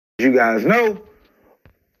You guys know,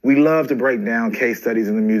 we love to break down case studies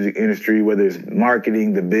in the music industry, whether it's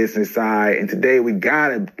marketing, the business side. And today we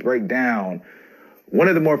gotta break down one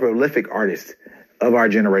of the more prolific artists of our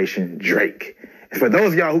generation, Drake. And for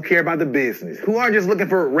those of y'all who care about the business, who aren't just looking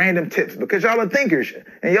for random tips, because y'all are thinkers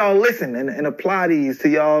and y'all listen and apply these to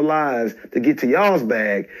y'all lives to get to y'all's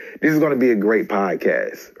bag, this is going to be a great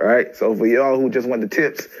podcast, all right? So for y'all who just want the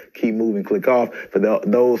tips, keep moving, click off. For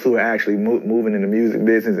those who are actually moving in the music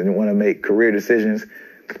business and want to make career decisions,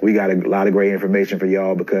 we got a lot of great information for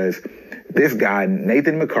y'all, because this guy,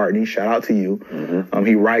 Nathan McCartney, shout out to you.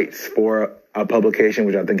 He writes for a publication,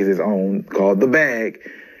 which I think is his own, called The Bag.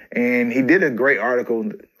 And he did a great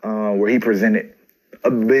article where he presented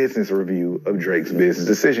a business review of Drake's business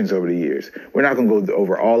decisions over the years. We're not going to go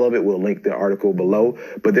over all of it. We'll link the article below.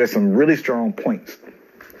 But there's some really strong points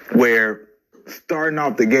where, starting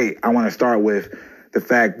off the gate, I want to start with the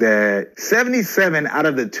fact that 77 out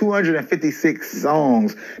of the 256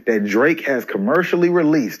 songs that Drake has commercially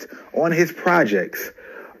released on his projects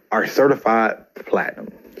are certified platinum.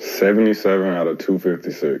 77 out of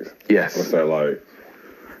 256. Yes. What's that like?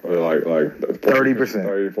 Like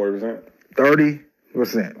 30%, 40%?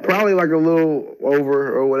 30%. Probably like a little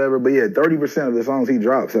over or whatever, but yeah, 30% of the songs he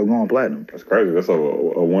drops have gone platinum. That's crazy. That's a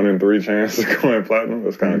 1 in 3 chance of going platinum.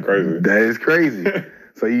 That's kind of crazy. That is crazy.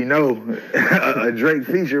 So you know, a Drake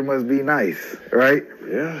feature must be nice, right?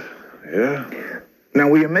 Yeah. Now,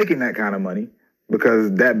 we are making that kind of money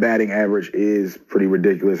because that batting average is pretty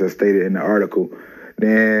ridiculous, as stated in the article.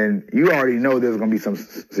 Then you already know there's going to be some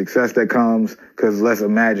success that comes, because let's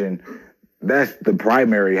imagine that's the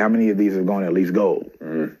primary. How many of these are going to at least gold?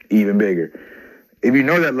 Even bigger. If you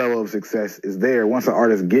know that level of success is there, once an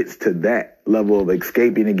artist gets to that level of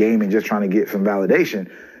escaping the game and just trying to get some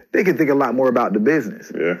validation, they can think a lot more about the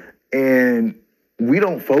business. Yeah. And we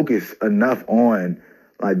don't focus enough on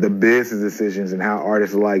like the business decisions and how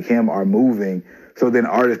artists like him are moving, so then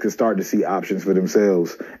artists can start to see options for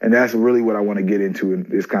themselves. And that's really what I want to get into in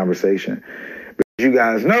this conversation. But you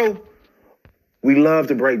guys know, we love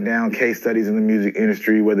to break down case studies in the music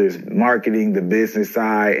industry, whether it's marketing, the business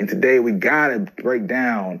side. And today we got to break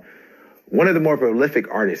down one of the more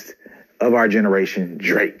prolific artists of our generation,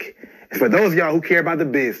 Drake. And for those of y'all who care about the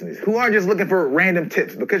business, who aren't just looking for random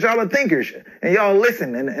tips, because y'all are thinkers and y'all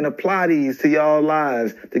listen and apply these to y'all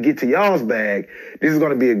lives to get to y'all's bag, this is going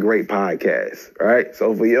to be a great podcast, all right?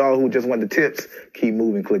 So for y'all who just want the tips, keep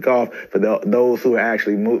moving, click off. For those who are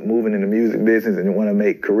actually moving in the music business and want to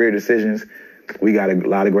make career decisions, we got a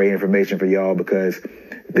lot of great information for y'all, because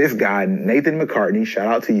this guy, Nathan McCartney, shout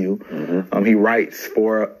out to you. He writes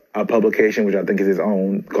for a publication, which I think is his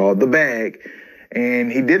own, called The Bag.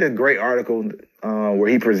 And he did a great article where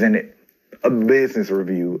he presented a business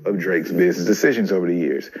review of Drake's business decisions over the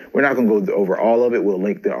years. We're not going to go over all of it. We'll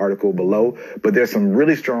link the article below. But there's some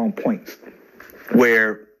really strong points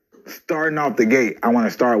where, starting off the gate, I want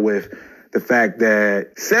to start with the fact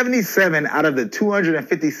that 77 out of the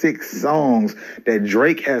 256 songs that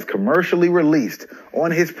Drake has commercially released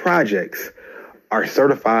on his projects are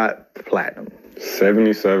certified platinum.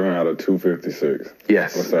 77 out of 256.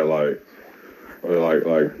 Yes. What's that like? Like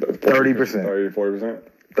 30%. 40%?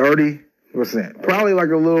 30%. Probably like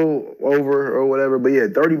a little over or whatever, but yeah,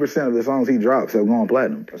 30% of the songs he drops have gone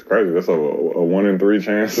platinum. That's crazy. That's a 1 in 3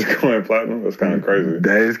 chance of going platinum. That's kind of crazy.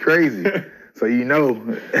 That is crazy. So you know,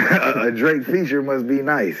 a Drake feature must be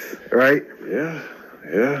nice, right? Yeah.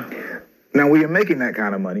 Now, we are making that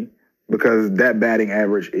kind of money because that batting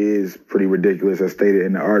average is pretty ridiculous, as stated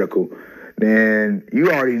in the article. Then you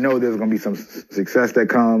already know there's going to be some success that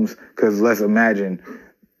comes, because let's imagine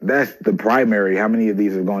that's the primary. How many of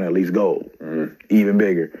these are going to at least gold? Even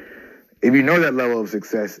bigger. If you know that level of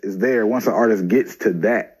success is there, once an artist gets to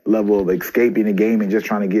that level of escaping the game and just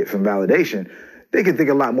trying to get some validation, they can think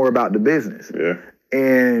a lot more about the business. Yeah.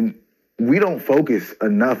 And we don't focus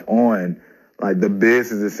enough on like the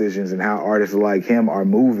business decisions and how artists like him are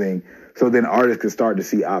moving, so then artists can start to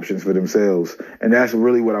see options for themselves. And that's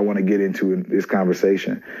really what I want to get into in this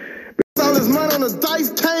conversation. All this money on the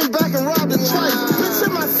dice, came back and robbed the trice. Bitch,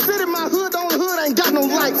 in my city, my hood, the only hood ain't got no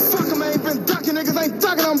lights. Fuck 'em, ain't been ducking, niggas ain't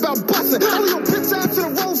ducking, I'm about busting. All your bitch ass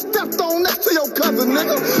in the road, stepped on next to your cousin,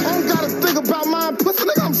 nigga. I don't gotta think about mine, pussy,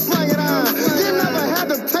 nigga, I'm slanging iron. You never had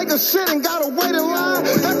to take a shit and gotta wait in line.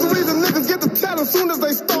 That's the reason niggas get the tell as soon as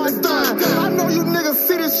they start dying. I know you niggas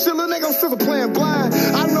see this shit, little nigga, I'm still playing blind.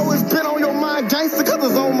 I know it's been on your mind, gangster, cause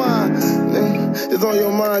it's on mine. It's Gangsters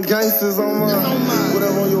on your mind, gangsters on mine.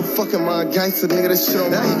 Whatever on your fucking mind, gangster nigga, that shit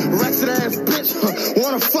on mine. Ratchet ass bitch,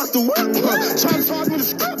 wanna fuck the whip, try to charge me the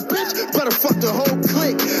script, bitch. Better fuck the whole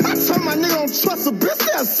clique. I told my nigga don't trust a bitch,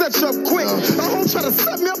 they'll set you up quick. I won't try to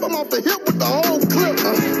set me up, I'm off the hip with the whole clip.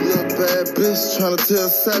 Little bad bitch trying to tell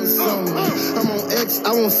Savage something. I'm on X,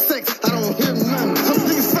 I want sex, I don't hear nothing. Some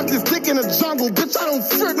niggas suck this dick in the jungle, bitch, I don't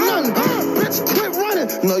fear nothing. Bitch, quit running.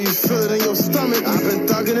 No, you feel it in your stomach. I've been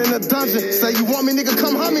thugging in the dungeon. Say you want me, nigga,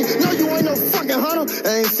 come hunt me. No, you ain't no fucking hunter.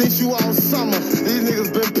 I ain't seen you all summer. These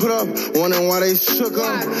niggas been put up, wondering why they shook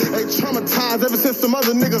up. They traumatized ever since some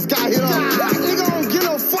other niggas got hit up. Nigga don't get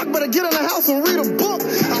no fuck, better get in the house and read a book.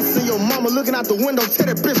 I see your mama looking out the window, tell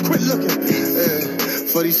that bitch quit looking.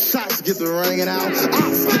 For these shots get the ringing out,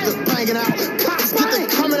 ops get the banging out, cops get the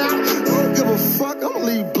coming out. I don't give a fuck, I'ma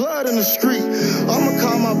leave blood in the street. I'ma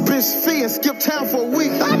call my bitch Fee and skip town for